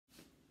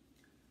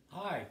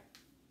Hi,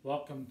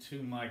 welcome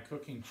to my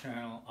cooking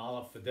channel,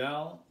 Alla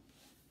Fedele.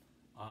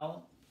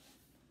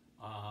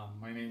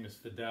 My name is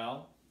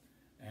Fidel,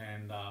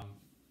 and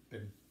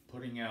been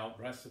putting out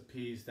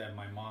recipes that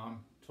my mom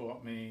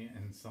taught me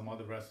and some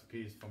other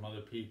recipes from other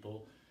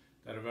people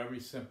that are very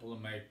simple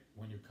to make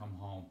when you come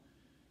home.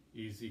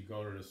 Easy,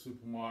 go to the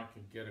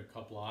supermarket, get a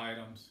couple of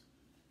items,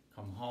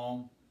 come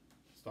home,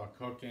 start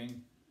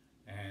cooking,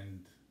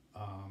 and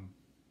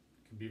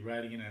can be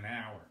ready in an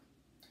hour.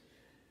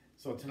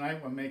 So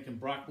tonight we're making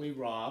broccoli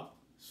rabe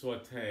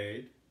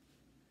sauteed,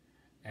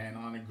 and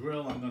on a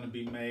grill I'm going to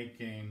be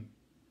making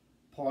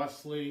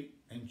parsley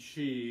and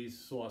cheese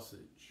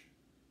sausage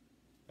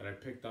that I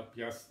picked up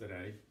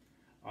yesterday.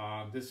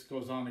 This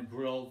goes on the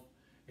grill.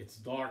 It's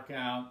dark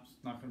out,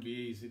 it's not going to be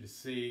easy to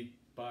see,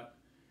 but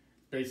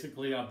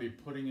basically I'll be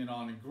putting it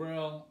on a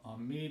grill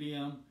on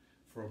medium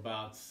for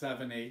about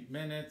 7-8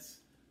 minutes.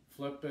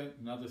 Flip it,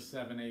 another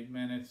 7-8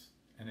 minutes,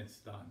 and it's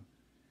done.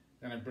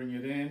 Then I bring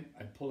it in,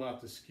 I pull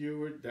out the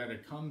skewer that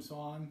it comes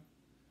on,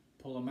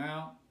 pull them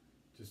out,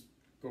 just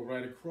go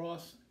right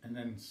across, and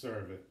then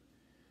serve it.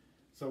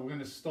 So we're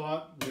going to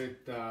start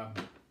with,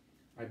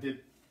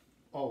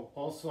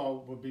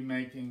 also we'll be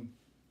making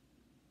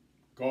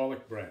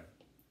garlic bread.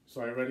 So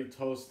I already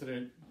toasted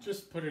it,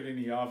 just put it in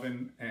the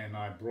oven, and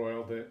I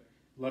broiled it.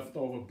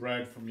 Leftover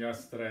bread from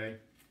yesterday.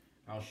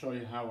 I'll show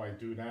you how I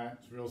do that.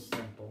 It's real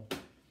simple.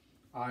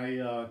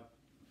 I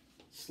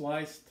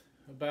sliced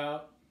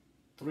about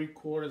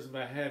 3/4 of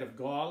a head of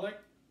garlic.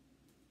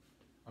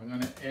 I'm going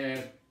to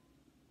add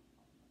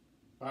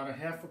about a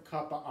half a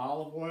cup of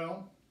olive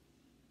oil.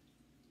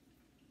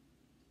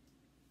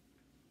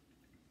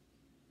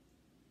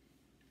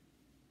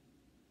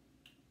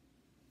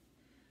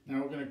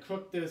 Now we're going to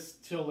cook this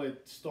till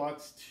it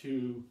starts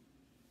to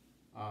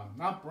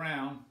not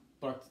brown,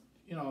 but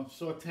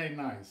saute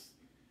nice.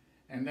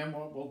 And then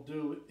what we'll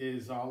do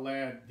is I'll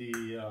add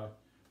the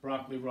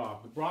broccoli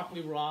rabe. The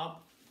broccoli rabe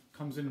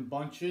comes in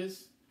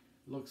bunches.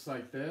 Looks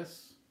like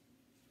this.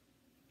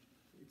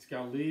 It's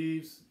got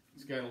leaves.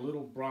 It's got a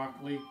little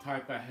broccoli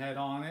type of head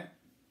on it,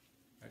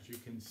 as you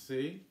can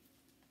see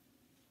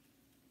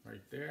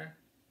right there.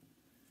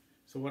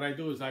 So what I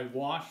do is I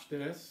wash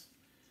this.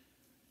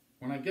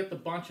 When I get the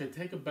bunch, I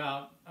take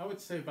about, I would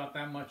say about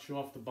that much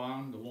off the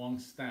bottom, the long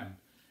stem.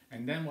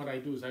 And then what I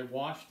do is I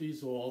wash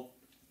these all,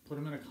 put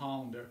them in a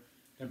colander,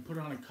 then put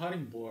it on a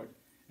cutting board,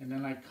 and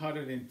then I cut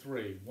it in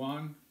three.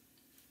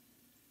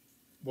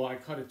 Well, I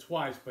cut it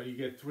twice, but you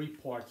get 3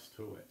 parts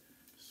to it.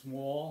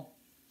 Small,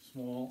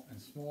 small,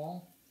 and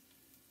small.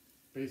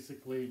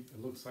 Basically,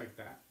 it looks like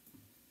that.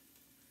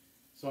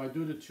 So I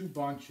do the 2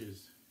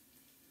 bunches.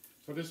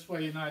 So this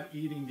way you're not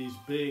eating these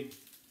big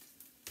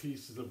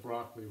pieces of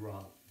broccoli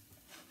rabe.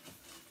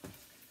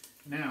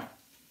 Now,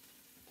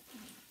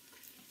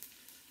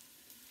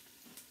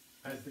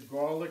 as the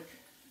garlic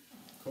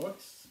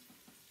cooks,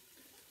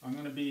 I'm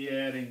going to be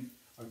adding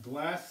a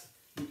glass.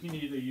 You can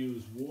either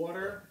use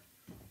water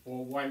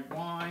or white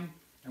wine,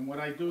 and what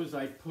I do is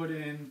I put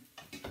in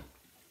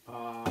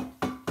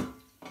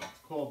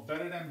it's called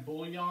Better Than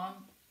Bouillon.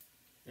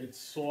 It's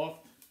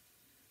soft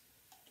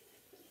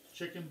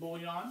chicken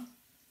bouillon.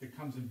 It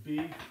comes in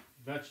beef,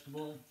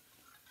 vegetable,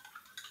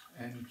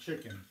 and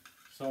chicken.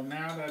 So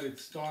now that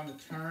it's starting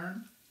to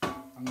turn,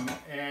 I'm going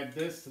to add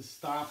this to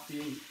stop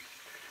the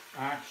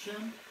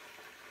action.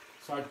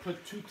 So I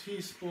put 2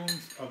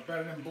 teaspoons of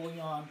Better Than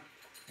Bouillon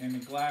in a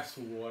glass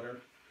of water,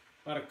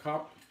 about a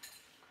cup.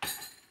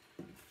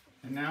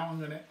 And now I'm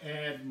going to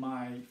add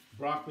my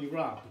broccoli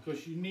rabe,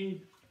 because you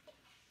need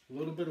a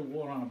little bit of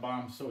water on the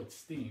bottom so it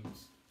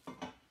steams.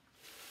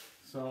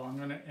 So I'm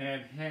going to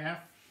add half,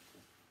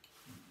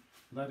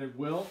 let it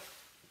wilt.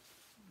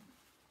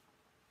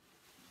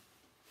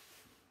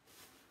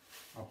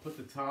 I'll put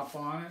the top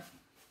on it.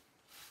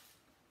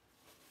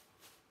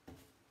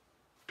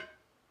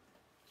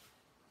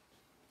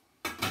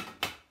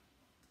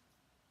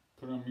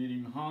 Put it on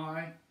medium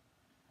high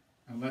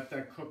and let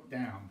that cook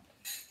down.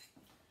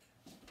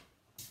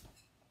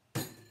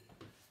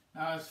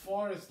 Now, as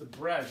far as the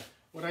bread,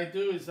 what I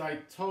do is I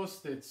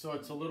toast it so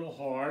it's a little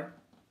hard,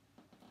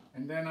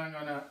 and then I'm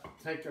going to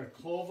take a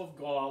clove of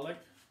garlic,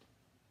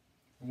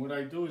 and what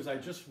I do is I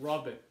just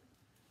rub it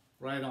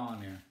right on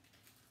there.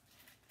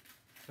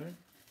 Okay?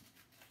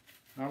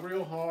 Not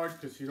real hard,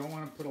 because you don't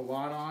want to put a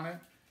lot on it,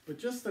 but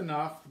just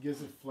enough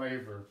gives it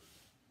flavor.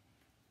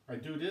 I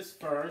do this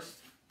first.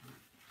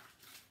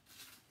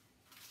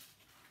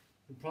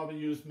 You probably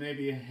use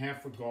maybe a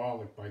half a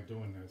garlic by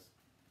doing this.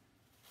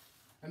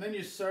 And then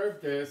you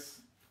serve this.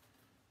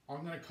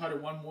 I'm going to cut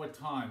it one more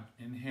time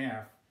in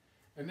half.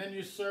 And then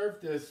you serve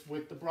this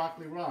with the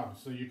broccoli rabe.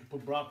 So you can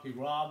put broccoli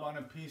rabe on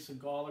a piece of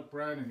garlic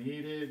bread and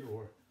eat it,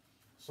 or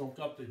soak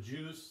up the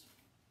juice.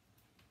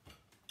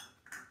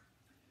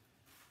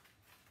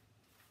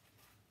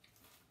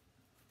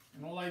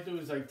 And all I do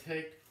is I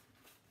take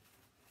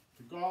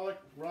the garlic,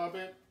 rub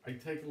it. I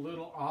take a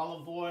little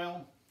olive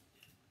oil.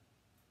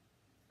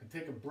 I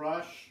take a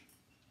brush.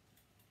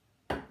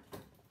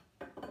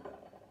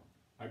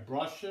 I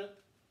brush it.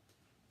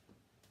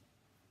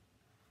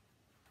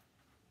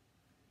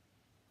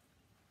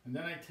 And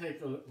then I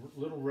take a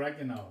little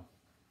oregano.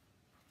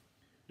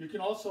 You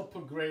can also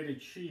put grated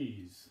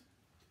cheese.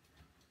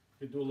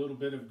 You do a little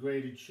bit of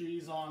grated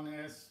cheese on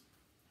this.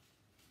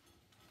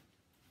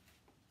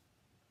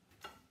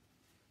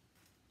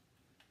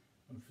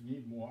 If you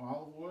need more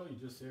olive oil, you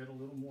just add a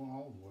little more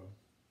olive oil.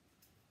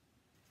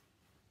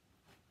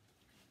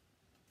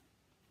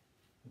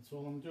 That's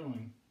all I'm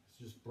doing. It's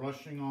just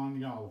brushing on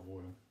the olive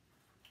oil.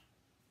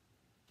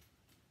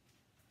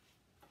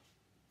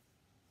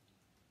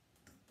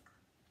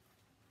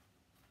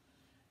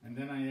 And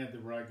then I add the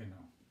oregano.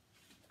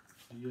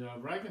 The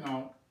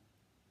oregano,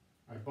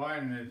 I buy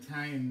it in an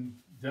Italian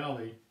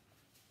deli.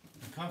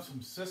 It comes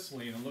from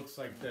Sicily and it looks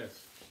like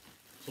this.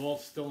 It's all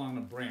still on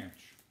a branch.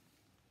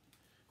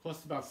 It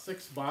costs about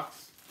 $6.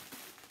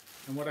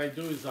 And what I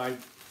do is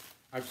I've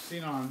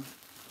seen on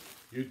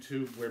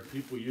YouTube where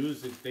people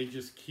use it, they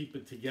just keep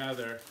it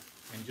together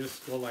and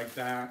just go like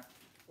that,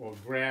 or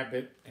grab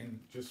it and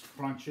just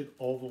crunch it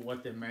over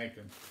what they're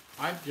making.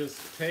 I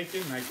just take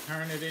it and I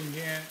turn it in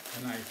here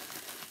and I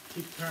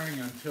keep turning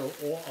until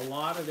a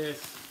lot of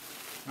this,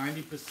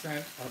 90%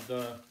 of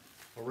the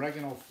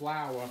oregano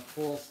flour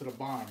falls to the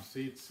bottom.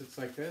 See, it sits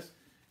like this.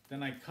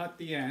 Then I cut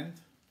the end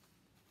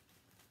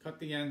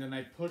and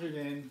I put it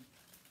in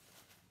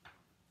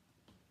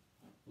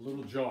a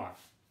little jar.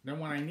 Then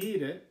when I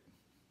need it,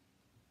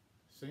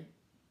 see,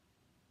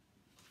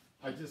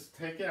 I just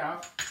take it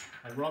out,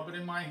 I rub it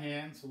in my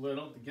hands a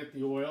little to get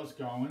the oils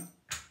going,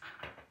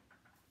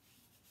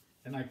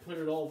 and I put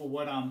it over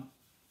what I'm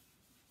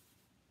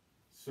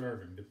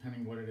serving,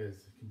 depending what it is.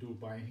 You can do it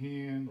by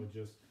hand or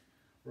just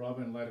rub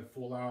and let it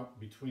fall out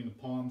between the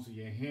palms of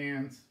your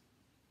hands.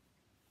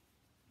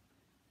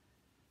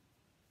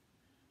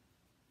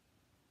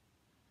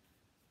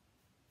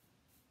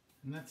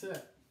 And that's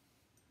it.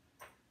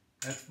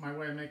 That's my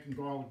way of making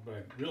garlic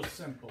bread. Real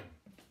simple.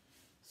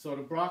 So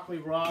the broccoli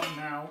rabe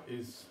now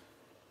is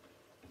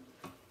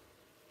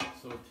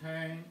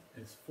sauteing.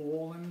 It's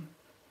falling.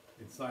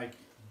 It's like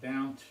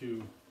down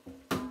to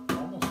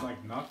almost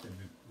like nothing.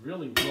 It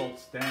really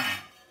wilts down,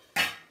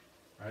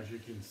 as you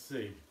can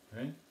see.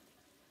 Okay?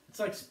 It's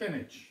like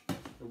spinach.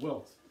 It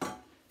wilts.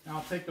 Now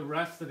I'll take the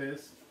rest of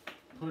this,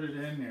 put it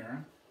in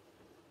there.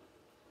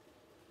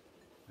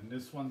 And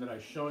this one that I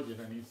showed you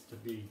that needs to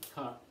be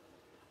cut.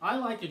 I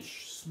like it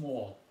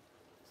small.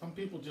 Some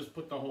people just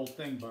put the whole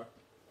thing, but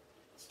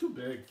it's too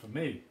big for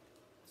me.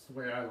 It's the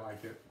way I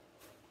like it.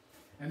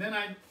 And then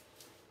I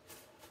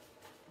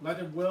let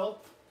it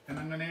wilt, and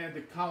I'm going to add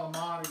the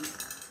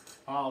Kalamata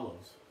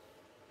olives.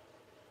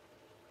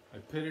 I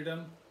pitted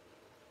them,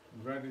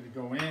 ready to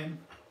go in,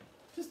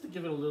 just to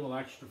give it a little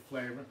extra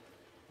flavor.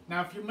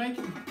 Now, if you're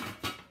making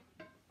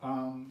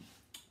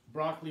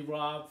broccoli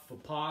rabe for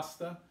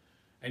pasta,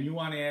 and you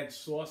want to add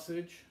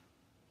sausage,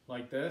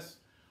 like this,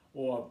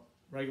 or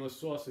regular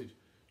sausage,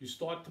 you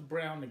start to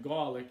brown the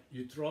garlic,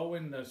 you throw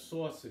in the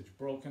sausage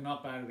broken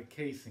up out of the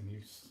casing. You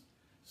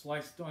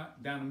slice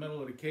down the middle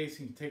of the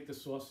casing, you take the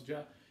sausage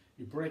out,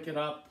 you break it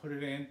up, put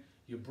it in,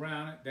 you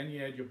brown it, then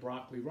you add your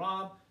broccoli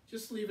rabe.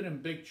 Just leave it in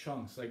big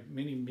chunks, like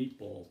mini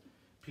meatball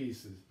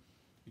pieces.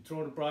 You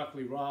throw the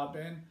broccoli rabe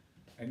in,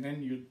 and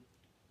then you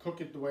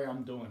cook it the way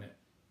I'm doing it.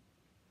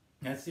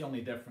 That's the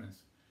only difference.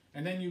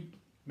 And then you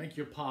make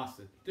your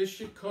pasta. This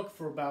should cook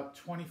for about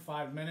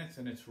 25 minutes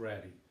and it's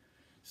ready.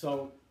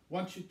 So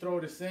once you throw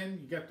this in,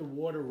 you get the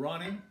water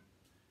running,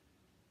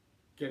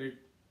 get it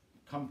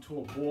come to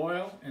a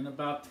boil, and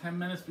about 10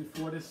 minutes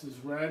before this is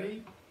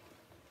ready,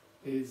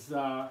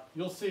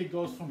 you'll see it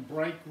goes from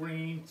bright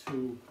green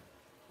to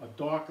a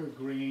darker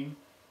green.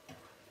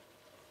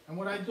 And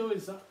what I do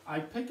is I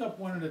pick up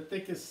one of the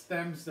thickest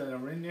stems that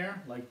are in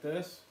there, like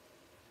this,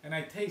 and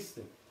I taste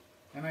it.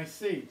 And I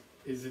see,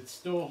 is it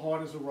still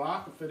hard as a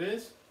rock? If it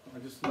is, I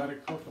just let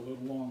it cook a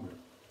little longer.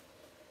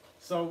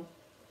 So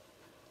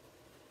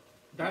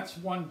that's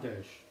one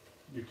dish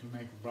you can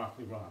make a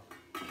broccoli rabe.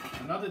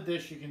 Another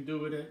dish you can do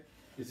with it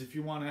is if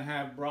you want to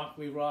have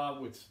broccoli rabe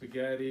with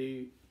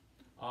spaghetti,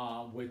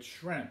 with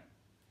shrimp.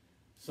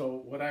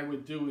 So what I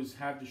would do is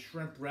have the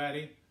shrimp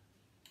ready,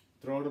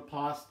 throw the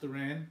pasta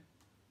in.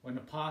 When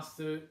the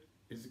pasta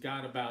has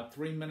got about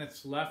 3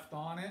 minutes left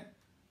on it,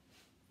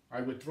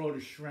 I would throw the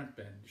shrimp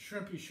in. The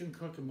shrimp you shouldn't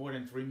cook in more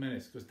than 3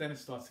 minutes because then it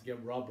starts to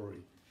get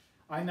rubbery.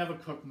 I never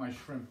cook my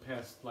shrimp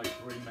past like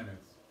 3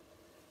 minutes.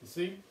 You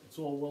see, it's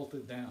all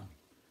wilted down.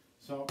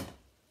 So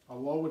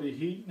I'll lower the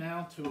heat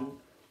now to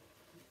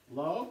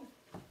low,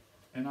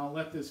 and I'll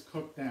let this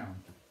cook down.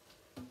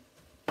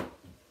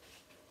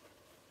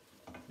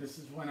 This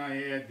is when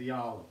I add the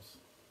olives.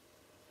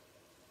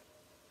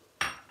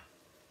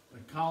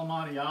 The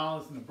Kalamata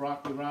olives and the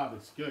broccoli rabe,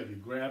 it's good. You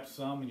grab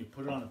some and you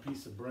put it on a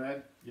piece of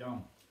bread.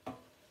 Yum.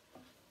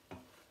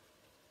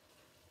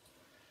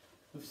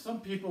 With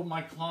some people,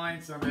 my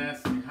clients, I'm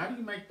asking, how do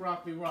you make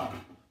broccoli rabe?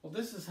 Well,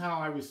 this is how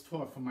I was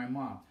taught from my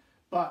mom.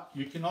 But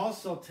you can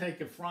also take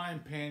a frying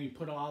pan, you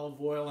put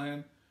olive oil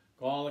in,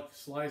 garlic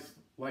sliced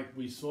like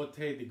we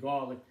sauteed the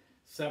garlic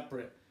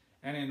separate,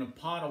 and in a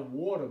pot of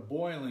water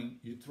boiling,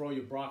 you throw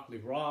your broccoli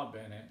rabe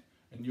in it,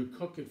 and you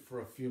cook it for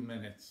a few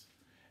minutes.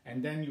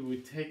 and then you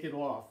would take it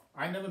off.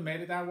 I never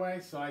made it that way,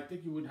 so I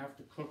think you would have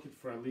to cook it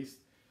for at least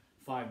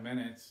 5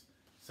 minutes,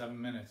 7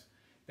 minutes.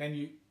 Then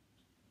you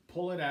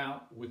pull it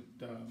out with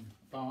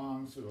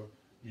tongs, or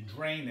you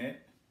drain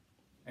it,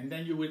 and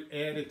then you would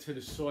add it to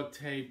the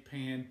sauteed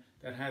pan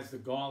that has the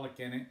garlic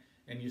in it,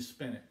 and you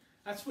spin it.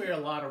 That's where a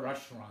lot of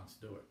restaurants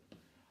do it.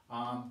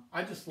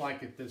 I just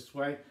like it this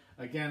way.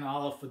 Again,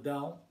 Alla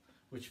Fedele,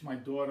 which my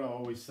daughter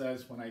always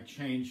says when I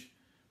change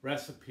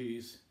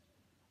recipes,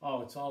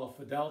 oh, it's Alla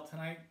Fedele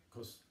tonight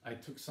because I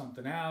took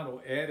something out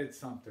or added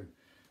something.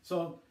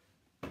 So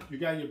you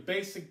got your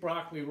basic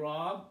broccoli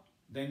rabe,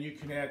 then you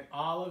can add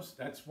olives,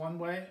 that's one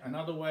way.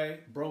 Another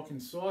way, broken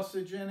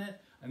sausage in it.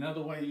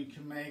 Another way you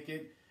can make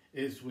it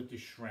is with the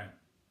shrimp,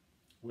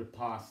 with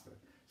pasta.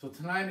 So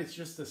tonight it's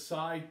just a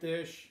side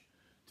dish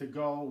to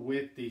go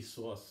with the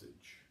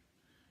sausage.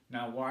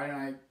 Now,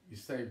 you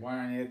say, why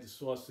don't I add the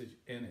sausage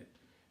in it?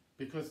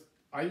 Because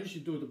I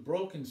usually do the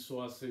broken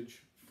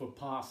sausage for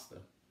pasta.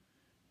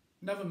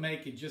 Never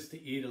make it just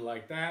to eat it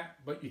like that,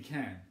 but you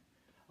can.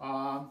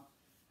 I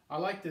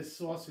like this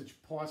sausage,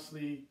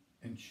 parsley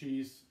and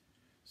cheese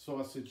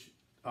sausage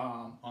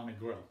on the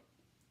grill.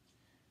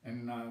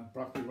 And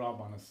broccoli rabe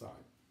on the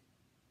side.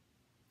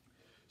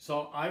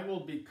 So I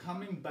will be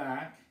coming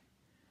back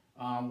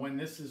when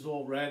this is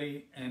all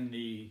ready and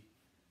the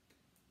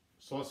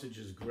sausage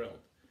is grilled.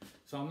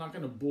 So I'm not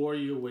going to bore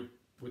you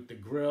with the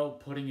grill,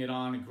 putting it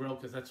on the grill,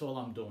 because that's all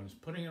I'm doing is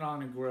putting it on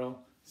the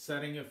grill,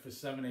 setting it for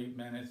 7-8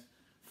 minutes,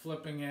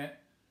 flipping it,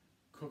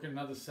 cooking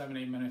another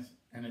 7-8 minutes,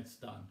 and it's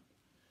done.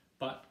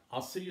 But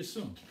I'll see you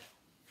soon.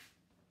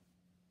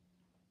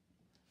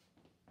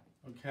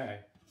 Okay,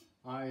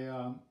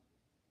 I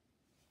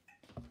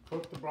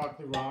cooked the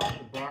broccoli rabe.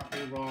 The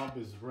broccoli rabe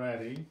is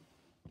ready.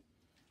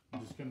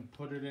 I'm just going to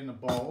put it in a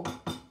bowl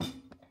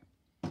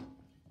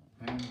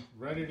and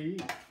ready to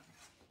eat.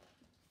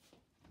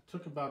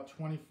 Took about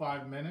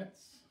 25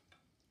 minutes.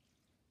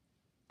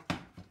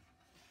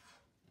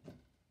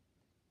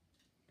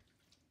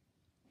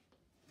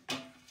 The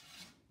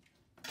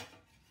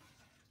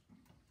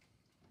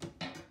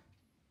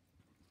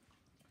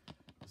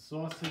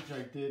sausage,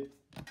 I did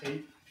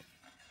 8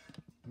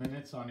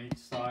 minutes on each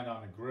side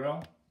on the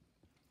grill.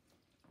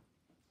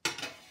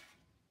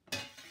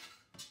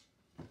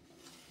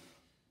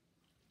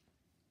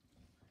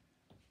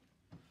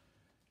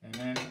 And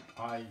then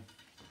I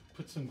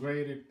put some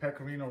grated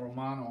pecorino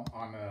Romano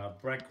on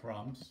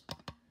breadcrumbs.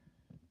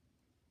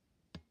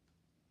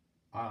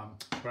 On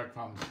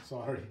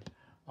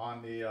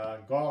the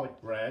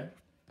garlic bread.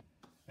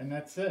 And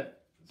that's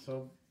it.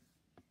 So,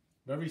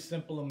 very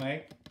simple to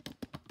make.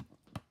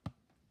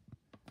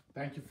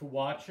 Thank you for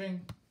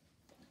watching.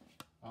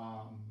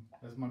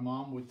 As my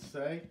mom would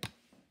say,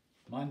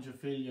 mangia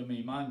figlio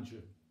mi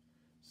mangia.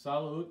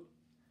 Salud.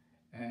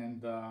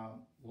 And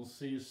we'll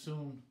see you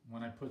soon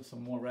when I put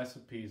some more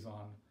recipes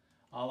on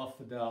Alla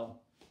Fedele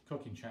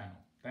cooking channel.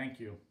 Thank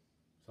you.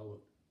 Salud.